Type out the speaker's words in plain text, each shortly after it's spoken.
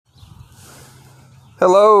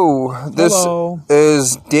Hello, this Hello.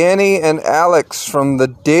 is Danny and Alex from the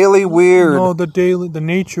Daily Weird. No, the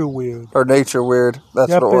Nature Weird. Or Nature Weird, that's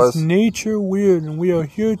Yep, what it was. it's Nature Weird, and we are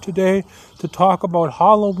here today to talk about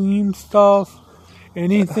Halloween stuff,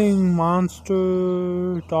 anything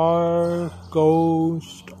monster, dark,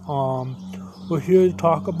 ghost. We're here to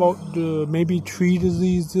talk about maybe tree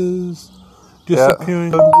diseases,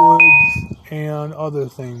 disappearing redwoods, and other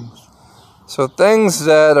things. So things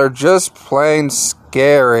that are just plain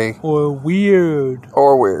scary. Or weird.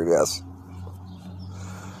 Or weird, yes.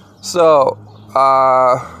 So,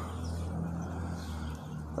 I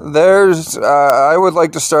would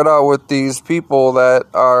like to start out with these people that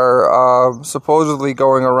are supposedly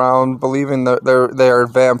going around believing that they are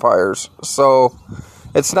vampires. So,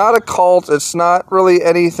 it's not a cult. It's not really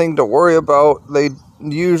anything to worry about. They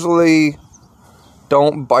usually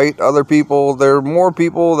don't bite other people. There are more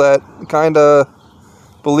people that kind of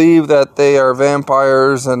believe that they are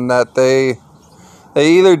vampires and that they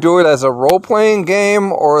either do it as a role-playing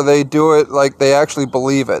game or they do it like they actually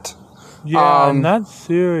believe it. Yeah, and that's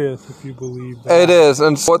serious if you believe that. It is,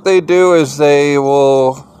 and so what they do is they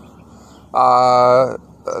will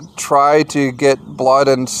try to get blood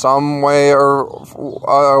in some way or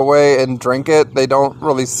other way and drink it. They don't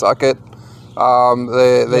really suck it.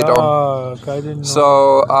 They don't. I didn't know.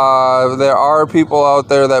 So there are people out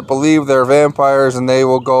there that believe they're vampires and they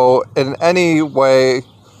will go in any way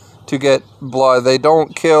to get blood. They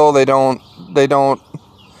don't kill. They don't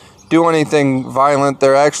do anything violent.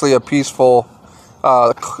 They're actually a peaceful,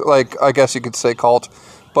 like I guess you could say cult.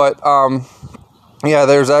 But yeah,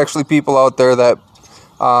 there's actually people out there that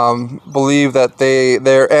believe that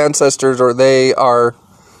their ancestors or they are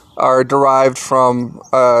derived from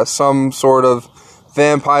some sort of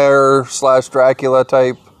vampire / Dracula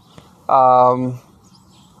type.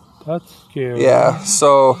 That's scary. Yeah,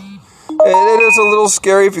 so it is a little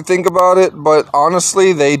scary if you think about it, but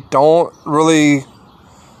honestly, they don't really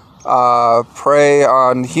prey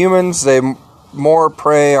on humans. They more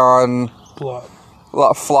prey on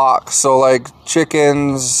flocks, so like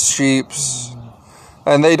chickens, sheeps,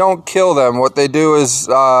 and they don't kill them. What they do is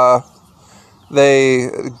they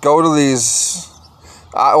go to these,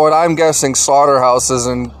 what I'm guessing, slaughterhouses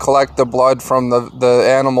and collect the blood from the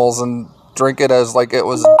animals and drink it as like it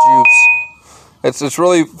was juice. It's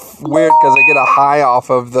really weird because they get a high off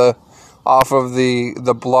of the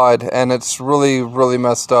blood, and it's really, really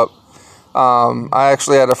messed up. I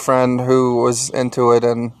actually had a friend who was into it,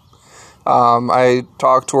 and I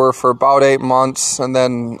talked to her for about 8 months and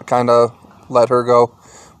then kind of let her go.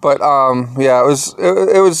 But yeah,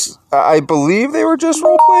 it was. I believe they were just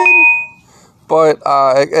role playing, but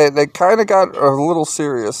it kind of got a little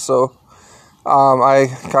serious. So I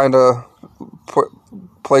kind of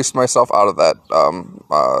placed myself out of that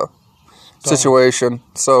situation.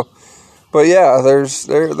 So, but yeah,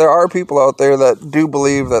 there are people out there that do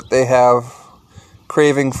believe that they have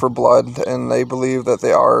craving for blood, and they believe that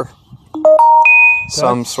they are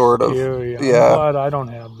some sort of scary. I'm glad I don't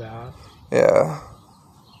have that. Yeah.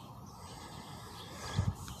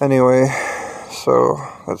 Anyway, so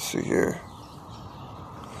let's see here.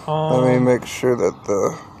 Let me make sure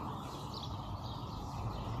that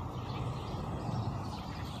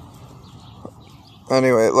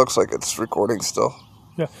Anyway, it looks like it's recording still.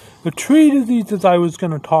 Yeah. The tree diseases I was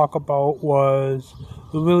going to talk about was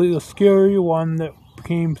the scary one that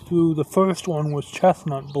came through. The first one was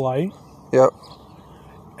chestnut blight. Yep.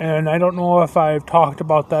 And I don't know if I've talked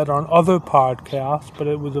about that on other podcasts, but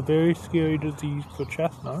it was a very scary disease for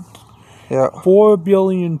chestnuts. Yeah. 4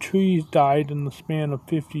 billion trees died in the span of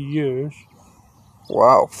 50 years.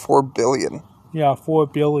 Wow, 4 billion. Yeah, 4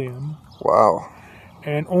 billion. Wow.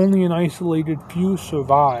 And only an isolated few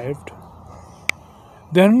survived.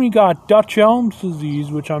 Then we got Dutch elm's disease,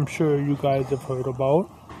 which I'm sure you guys have heard about.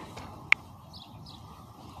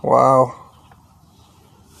 Wow.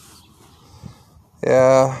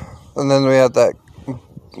 Yeah, and then we had that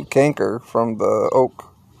canker from the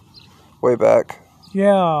oak way back.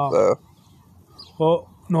 Yeah. Well,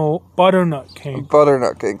 no, butternut canker.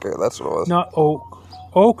 Butternut canker, that's what it was. Not oak.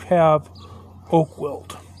 Oak have oak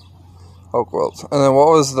wilt. Oak wilt. And then what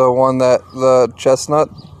was the one the chestnut?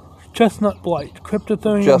 Chestnut blight.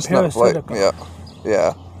 Cryptotherium Chestnut parasitica. Blight.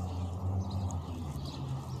 Yeah.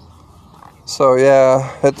 So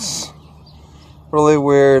yeah, it's really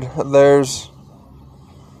weird. There's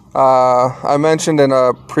I mentioned in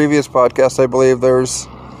a previous podcast, I believe there's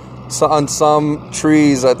on some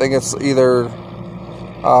trees, I think it's either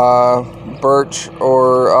birch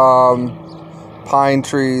or pine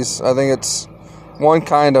trees. I think it's one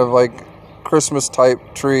kind of like Christmas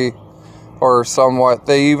type tree or somewhat.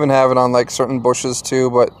 They even have it on like certain bushes too.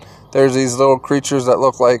 But there's these little creatures that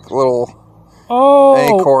look like little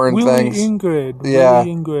acorn Willy things. Ingrid. Yeah.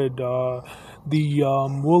 Willy Ingrid. The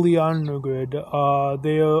woolly Ingrid.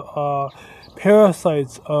 They're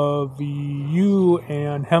parasites of the yew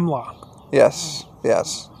and hemlock. Yes. Yep.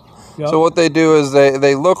 So what they do is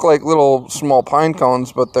they look like little small pine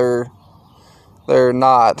cones, but they're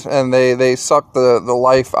not, and they suck the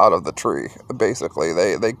life out of the tree. Basically,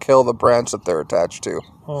 they kill the branch that they're attached to.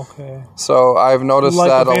 Okay. So I've noticed Like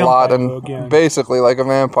that a lot, and again. basically like a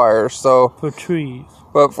vampire. So For trees.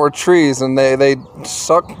 but for trees, and they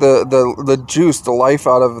suck the juice, the life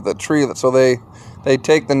out of the tree. So they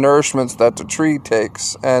take the nourishments that the tree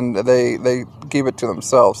takes, and they keep it to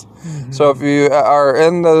themselves. Mm-hmm. So if you are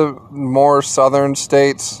in the more southern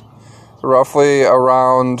states, roughly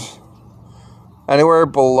around anywhere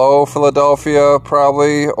below Philadelphia,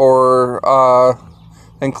 probably, or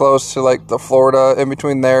and close to like the Florida, in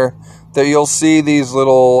between there, that you'll see these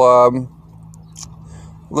little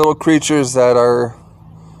creatures that are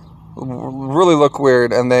really look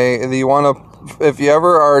weird, and you want to. If you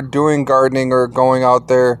ever are doing gardening or going out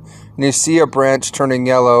there and you see a branch turning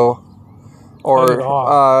yellow, or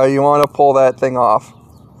you want to pull that thing off.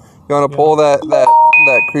 You want to pull that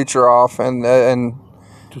creature off and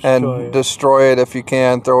destroy it if you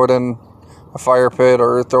can. Throw it in a fire pit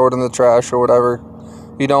or throw it in the trash or whatever.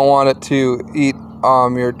 You don't want it to eat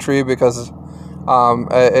your tree because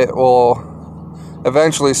it will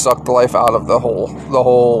eventually suck the life out of the whole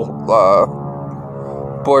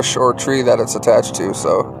bush or tree that it's attached to.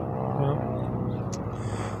 So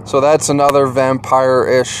that's another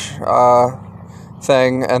vampire-ish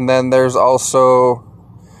thing. And then there's also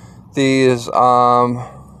these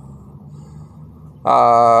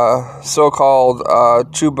so-called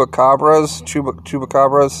chupacabras.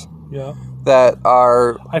 Yeah. That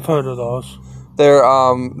are. I've heard of those.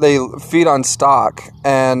 They feed on stock,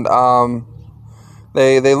 and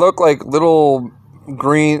they look like little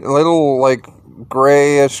like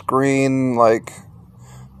grayish green like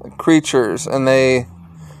creatures, and they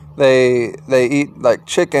eat like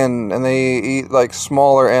chicken, and they eat like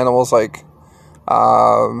smaller animals like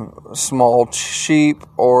small sheep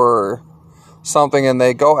or something, and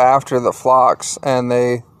they go after the flocks, and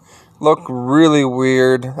they look really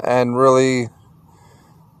weird and really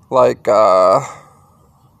like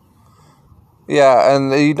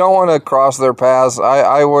and you don't want to cross their paths.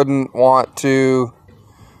 I wouldn't want to.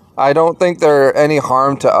 I don't think they're any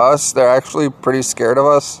harm to us. They're actually pretty scared of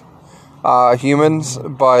us, humans.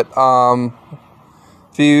 But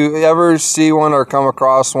if you ever see one or come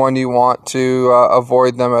across one, you want to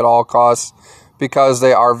avoid them at all costs, because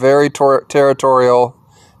they are very territorial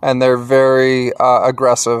and they're very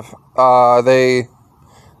aggressive. They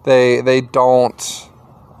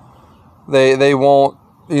won't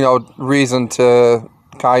reason to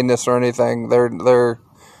kindness or anything. They're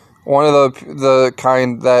one of the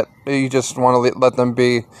kind that you just want to let them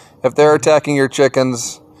be. If they're attacking your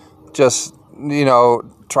chickens, just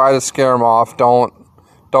try to scare them off. Don't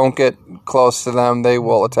get close to them. They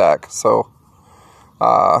will attack. So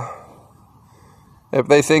if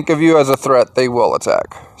they think of you as a threat, they will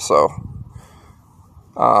attack. So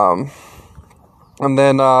and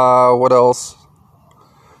then what else?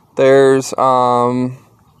 There's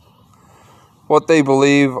what they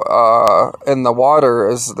believe in the water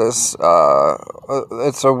is this.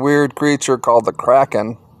 It's a weird creature called the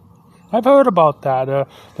Kraken. I've heard about that.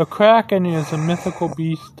 The Kraken is a mythical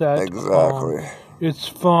beast that exactly. It's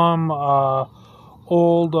from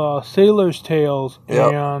old sailors' tales,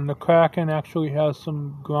 and the Kraken actually has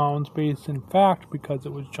some grounds based in fact, because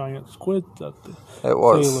it was giant squids that the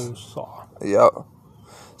sailors saw. Yep.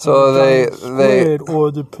 So they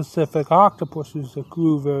or the Pacific octopuses that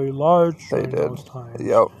grew very large during those times.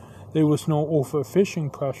 Yep. There was no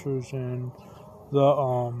overfishing pressures in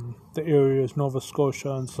the areas, Nova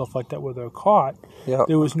Scotia and stuff like that, where they're caught. Yep.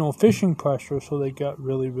 There was no fishing pressure, so they got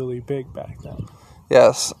really, really big back then.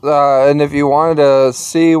 Yes, and if you wanted to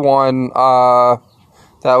see one that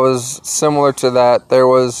was similar to that, there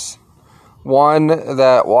was one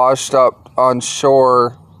that washed up on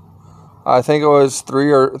shore. I think it was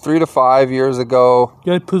 3 to 5 years ago.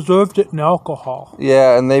 They preserved it in alcohol.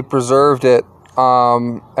 Yeah, and they preserved it,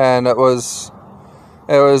 and it was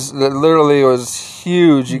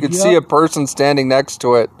huge. You could see a person standing next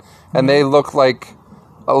to it, and they looked like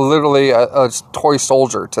literally a toy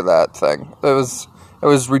soldier to that thing. It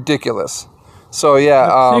was ridiculous. So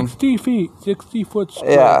 60 feet, 60 foot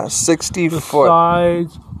square. Yeah, 60 the foot. The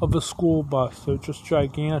size of a school bus. They're just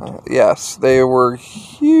gigantic. Yes, they were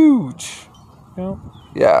huge. Yeah.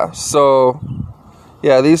 Yeah, so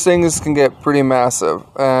Yeah, these things can get pretty massive,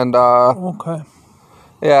 and Okay.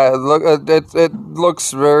 yeah, it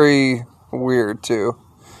looks very weird too.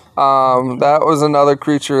 That was another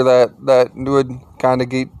creature that would kind of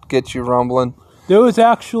get you rumbling. There was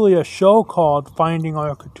actually a show called Finding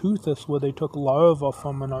Architeuthis where they took larvae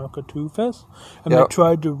from an Architeuthis and Yep. they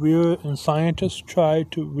tried to rear it, and scientists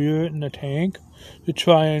tried to rear it in a tank to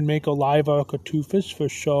try and make a live Architeuthis for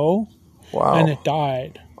show, Wow. and it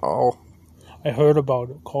died. Oh. I heard about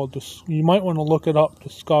it called this. You might want to look it up,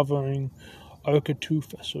 Discovering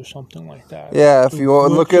Architeuthis or something like that. Yeah, if you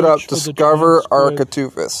want, look it up, Search for the Discover giant squid.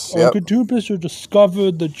 Architeuthis. Yep. Architeuthis or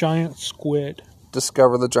Discover the Giant Squid.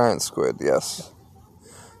 Discover the giant squid, yes.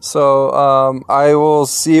 So I will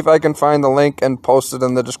see if I can find the link and post it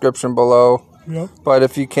in the description below. Yep. But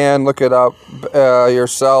if you can look it up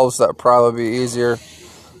yourselves, that'd probably be easier.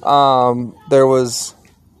 There was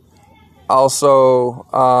also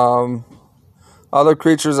other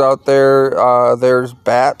creatures out there. There's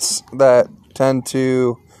bats that tend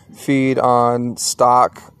to feed on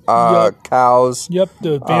stock cows. Yep,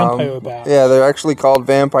 the vampire bats. Yeah, they're actually called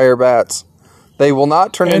vampire bats. They will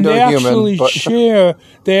not turn into a human.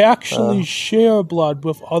 They actually share blood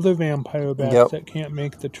with other vampire bats Yep. that can't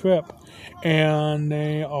make the trip. And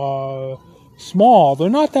they are small. They're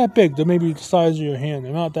not that big. They're maybe the size of your hand.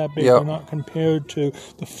 They're not that big. Yep. They're not compared to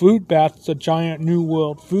the fruit bats, the giant New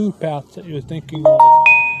World fruit bats that you're thinking of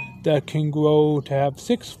that can grow to have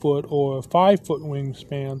 6 foot or 5 foot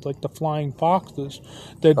wingspans like the flying foxes.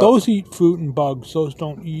 Those eat fruit and bugs. Those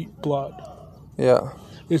don't eat blood. Yeah.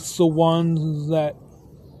 It's the ones that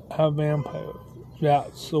have vampire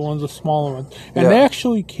bats, the ones, the smaller ones. And they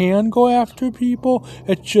actually can go after people.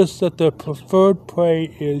 It's just that their preferred prey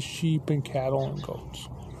is sheep and cattle and goats.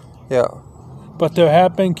 Yeah. But there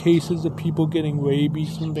have been cases of people getting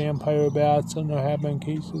rabies from vampire bats, and there have been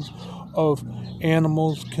cases of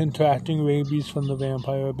animals contracting rabies from the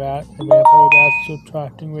vampire bat. The vampire bats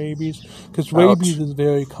contracting rabies. Because rabies is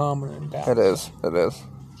very common in bats. It is. It is.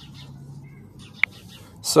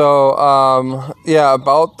 So,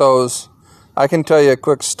 about those, I can tell you a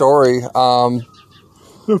quick story.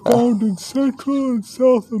 They're found in Central and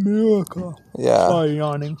South America. Yeah. Sorry,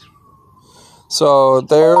 yawning. So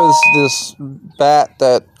there is this bat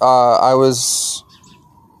that I was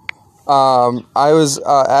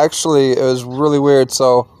actually, it was really weird.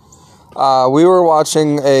 So we were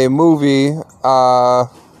watching a movie,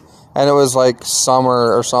 and it was like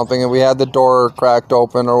summer or something, and we had the door cracked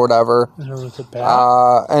open or whatever. And there was a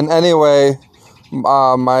bat. And anyway,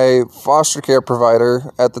 my foster care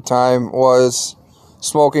provider at the time was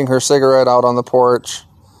smoking her cigarette out on the porch.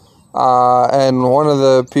 And one of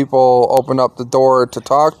the people opened up the door to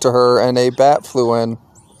talk to her, and a bat flew in.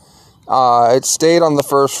 It stayed on the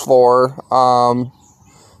first floor.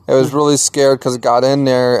 It was really scared because it got in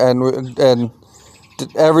there, and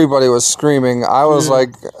everybody was screaming. I was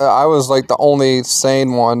like the only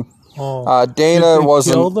sane one. Oh. Dana Did they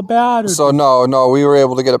wasn't. kill the bat? So no, we were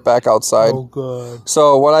able to get it back outside. Oh, good.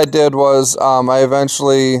 So what I did was,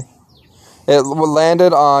 it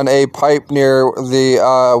landed on a pipe near the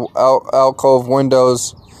alcove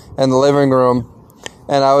windows in the living room,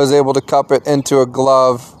 and I was able to cup it into a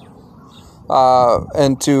glove,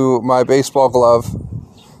 into my baseball glove,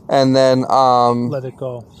 and then Let it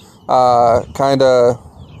go. kind of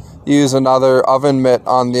use another oven mitt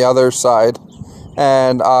on the other side,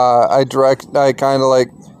 and I kind of like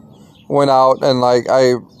went out and like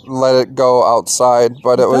I let it go outside,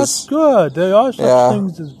 but it That's was good. There are such Yeah.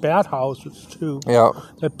 things as bat houses too yeah,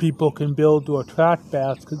 that people can build to attract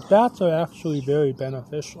bats, because bats are actually very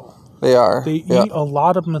beneficial. they are. They Yeah. eat a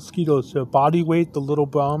lot of mosquitoes. Their body weight, the little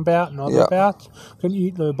brown bat and other Yeah. bats, can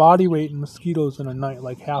eat their body weight in mosquitoes in a night,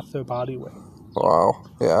 like half their body weight. Wow.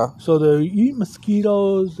 Yeah. So they eat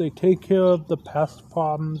mosquitoes, they take care of the pest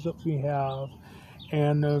problems that we have,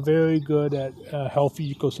 and they're very good at a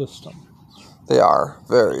healthy ecosystem. They are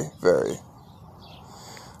very, very.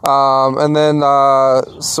 And then,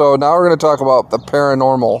 so now we're going to talk about the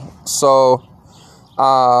paranormal. So,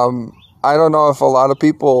 I don't know if a lot of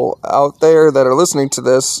people out there that are listening to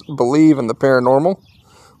this believe in the paranormal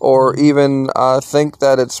or even think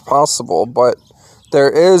that it's possible, but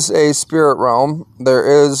there is a spirit realm. There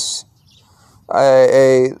is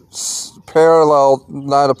a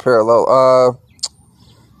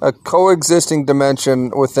coexisting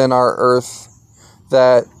dimension within our Earth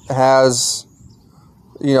that has,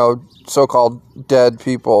 so-called dead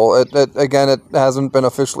people. It hasn't been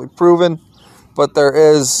officially proven, but there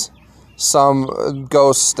is some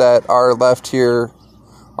ghosts that are left here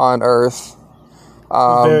on Earth.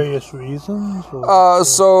 For various reasons?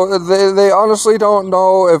 So they honestly don't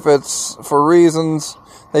know if it's for reasons.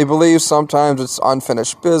 They believe sometimes it's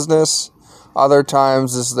unfinished business. Other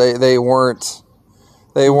times is they were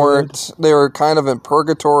kind of in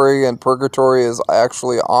purgatory, and purgatory is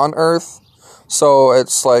actually on Earth. So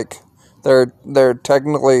it's like they're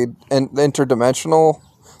technically interdimensional.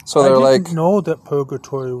 So they're I didn't know that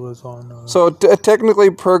purgatory was on Earth. So technically,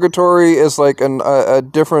 purgatory is like a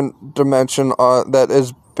different dimension that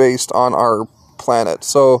is based on our planet.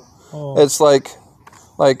 So it's like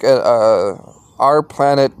our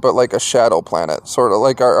planet, but like a shadow planet, sort of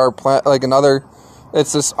like our planet, like another.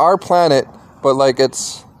 It's this our planet, but like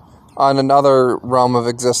it's on another realm of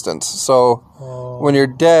existence. So when you're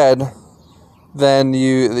dead, then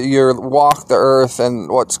you walk the earth in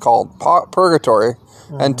what's called purgatory.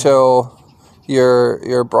 Until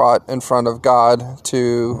you're brought in front of God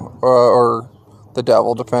or the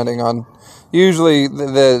devil, depending on. Usually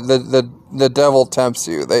the devil tempts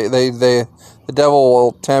you. The devil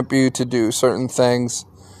will tempt you to do certain things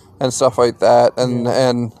and stuff like that.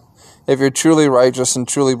 And if you're truly righteous and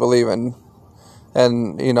truly believe in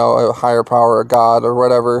a higher power, a God or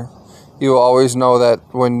whatever, you will always know that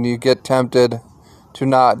when you get tempted to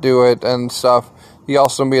not do it and stuff. You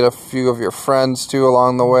also meet a few of your friends, too,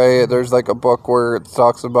 along the way. There's like a book where it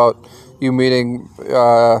talks about you meeting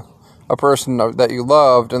a person that you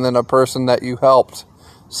loved and then a person that you helped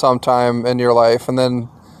sometime in your life and then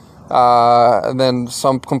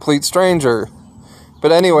some complete stranger.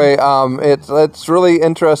 But anyway, it's really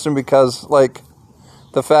interesting because, like,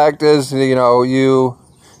 the fact is, you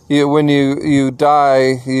when you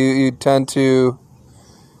die, you tend to...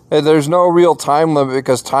 There's no real time limit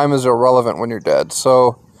because time is irrelevant when you're dead.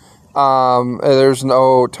 So there's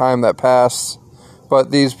no time that passed.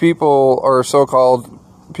 But these people, or so-called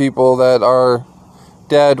people that are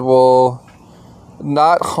dead, will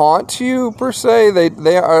not haunt you per se.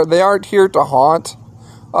 They aren't here to haunt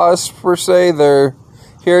us per se. They're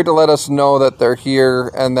here to let us know that they're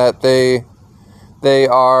here and that they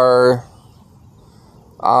are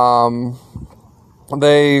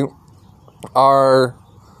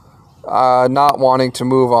not wanting to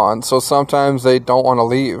move on. So sometimes they don't want to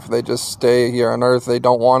leave. They just stay here on Earth. They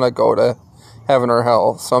don't want to go to heaven or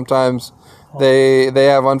hell. Sometimes they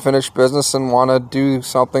have unfinished business and want to do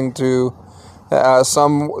something to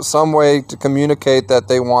some way to communicate that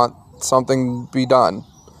they want something be done.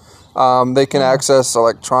 They can access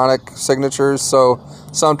electronic signatures. So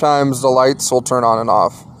sometimes the lights will turn on and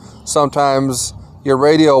off. Sometimes your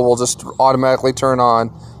radio will just automatically turn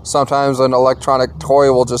on. Sometimes an electronic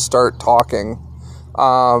toy will just start talking.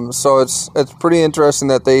 So it's pretty interesting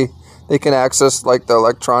that they can access like the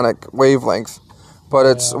electronic wavelength. But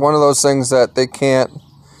it's one of those things that they can't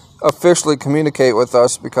officially communicate with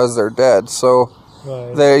us because they're dead. So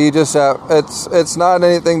you just have it's not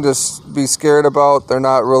anything to be scared about. They're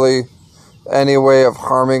not really any way of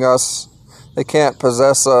harming us. They can't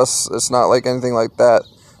possess us. It's not like anything like that.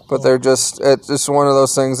 But it's just one of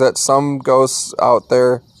those things that some ghosts out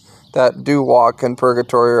there that do walk in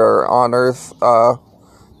purgatory or on Earth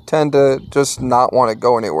tend to just not want to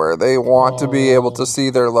go anywhere. They want to be able to see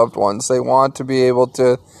their loved ones. They want to be able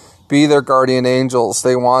to be their guardian angels.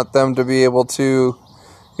 They want them to be able to,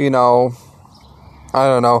 I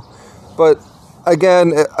don't know. But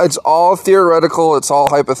again, it's all theoretical. It's all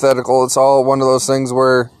hypothetical. It's all one of those things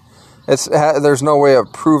where there's no way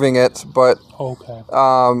of proving it. But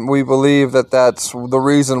we believe that that's the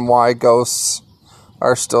reason why ghosts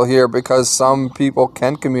are still here, because some people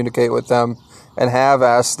can communicate with them and have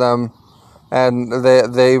asked them, and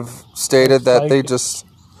they've stated that they just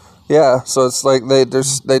so it's like they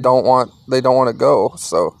don't want to go.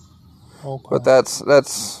 So but that's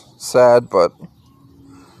sad. But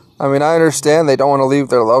I mean, I understand they don't want to leave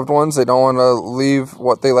their loved ones. They don't want to leave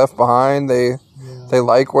what they left behind. They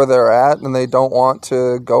like where they're at and they don't want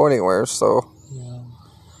to go anywhere. So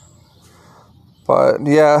but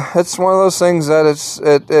yeah, it's one of those things that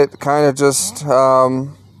it kind of just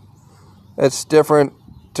it's different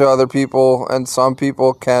to other people, and some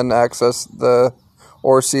people can access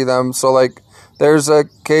or see them. So like, there's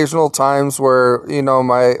occasional times where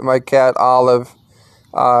my cat Olive,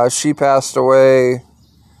 she passed away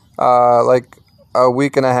like a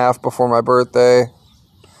week and a half before my birthday.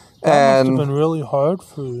 That must have been really hard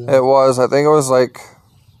for you. It was. I think it was like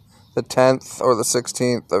the 10th or the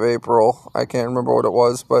 16th of April. I can't remember what it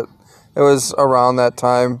was, but it was around that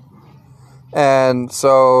time. And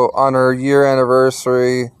so on her year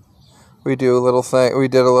anniversary, we did a little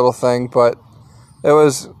thing, but it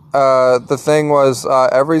was, the thing was,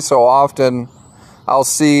 every so often I'll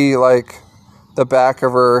see like the back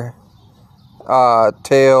of her,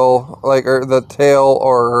 tail, like or the tail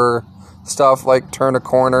or her stuff, like turn a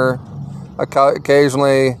corner.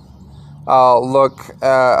 Occasionally, I'll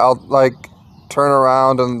like turn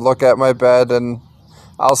around and look at my bed, and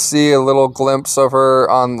I'll see a little glimpse of her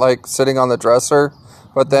on like sitting on the dresser,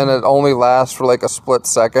 but then it only lasts for like a split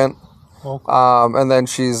second, Okay. and then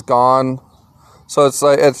she's gone. So it's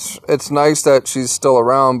like it's nice that she's still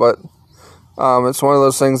around, but it's one of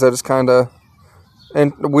those things that is kind of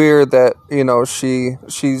weird that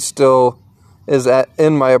she still is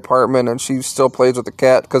in my apartment and she still plays with the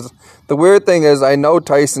cat. Because the weird thing is, I know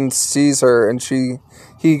Tyson sees her and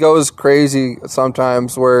he goes crazy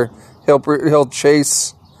sometimes where he'll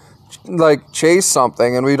chase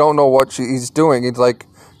something and we don't know what he's doing. He's like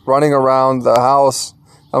running around the house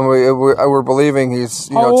and we're believing he's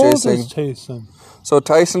How chasing. old is Tyson? So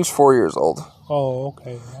Tyson's 4 years old. Oh,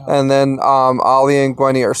 okay. Yeah. And then Ollie and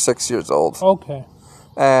Gwenny are 6 years old. Okay.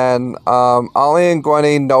 And Ollie and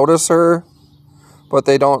Gwenny notice her, but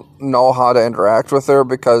they don't know how to interact with her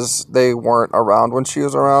because they weren't around when she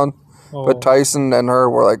was around. Oh. But Tyson and her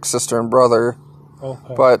were like sister and brother.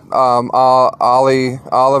 Okay. But Olive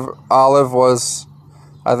was,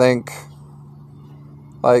 I think,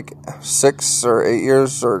 like 6 or 8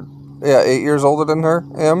 years 8 years older than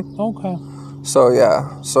him. Okay. So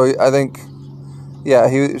yeah, so I think, yeah,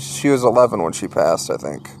 she was 11 when she passed, I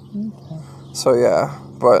think. Okay. So yeah,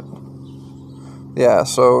 but yeah,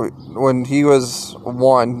 so when he was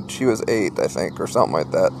 1, she was 8, I think, or something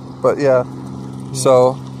like that. But yeah.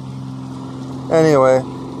 So anyway,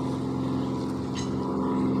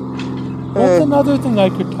 What's another thing I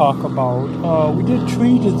could talk about? We did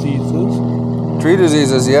tree diseases. tree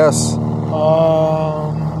diseases, yes.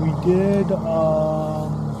 We did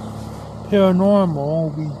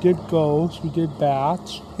paranormal. We did ghosts. We did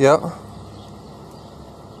bats. Yep.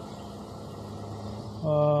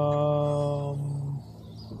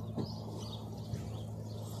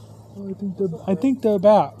 I think they're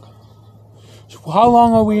back. So how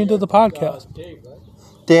long are we into the podcast?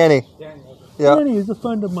 Danny. Yeah. Danny is a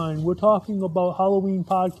friend of mine. We're talking about Halloween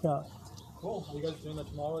podcast. Cool. Are you guys doing that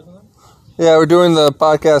tomorrow, isn't it? Yeah, we're doing the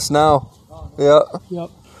podcast now. Yeah. Yep.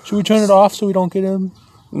 Should we turn it off so we don't get in?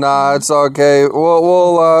 Nah, it's okay.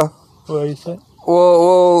 We'll Erase it.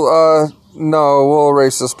 we'll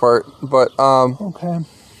erase this part. But Okay.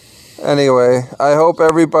 anyway, I hope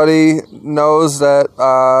everybody knows that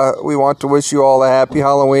we want to wish you all a happy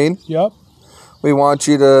Halloween. Yep. We want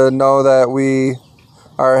you to know that we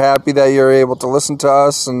are happy that you're able to listen to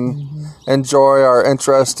us and enjoy our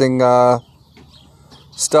interesting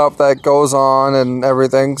stuff that goes on and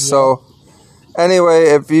everything. So anyway,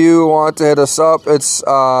 if you want to hit us up, it's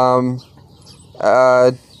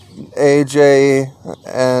AJ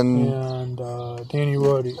and Danny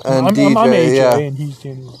Roddy. And I'm DJ, AJ yeah. and he's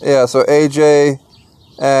Danny Roddy. yeah, so AJ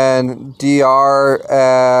and DR.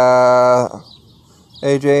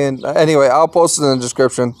 AJ and anyway, I'll post it in the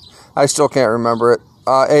description. I still can't remember it.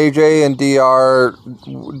 AJ and DR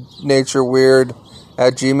natureweird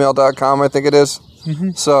at gmail.com, I think it is.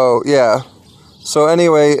 So yeah. So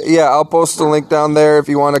anyway, yeah, I'll post the link down there if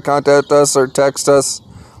you want to contact us or text us.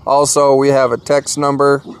 Also, we have a text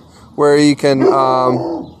number where you can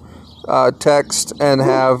text and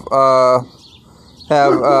have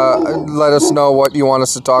let us know what you want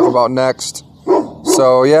us to talk about next.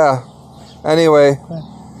 So yeah. Anyway,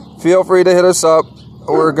 feel free to hit us up.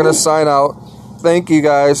 We're gonna sign out. Thank you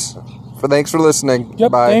guys. Thanks for listening.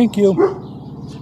 Yep. Bye. Thank you.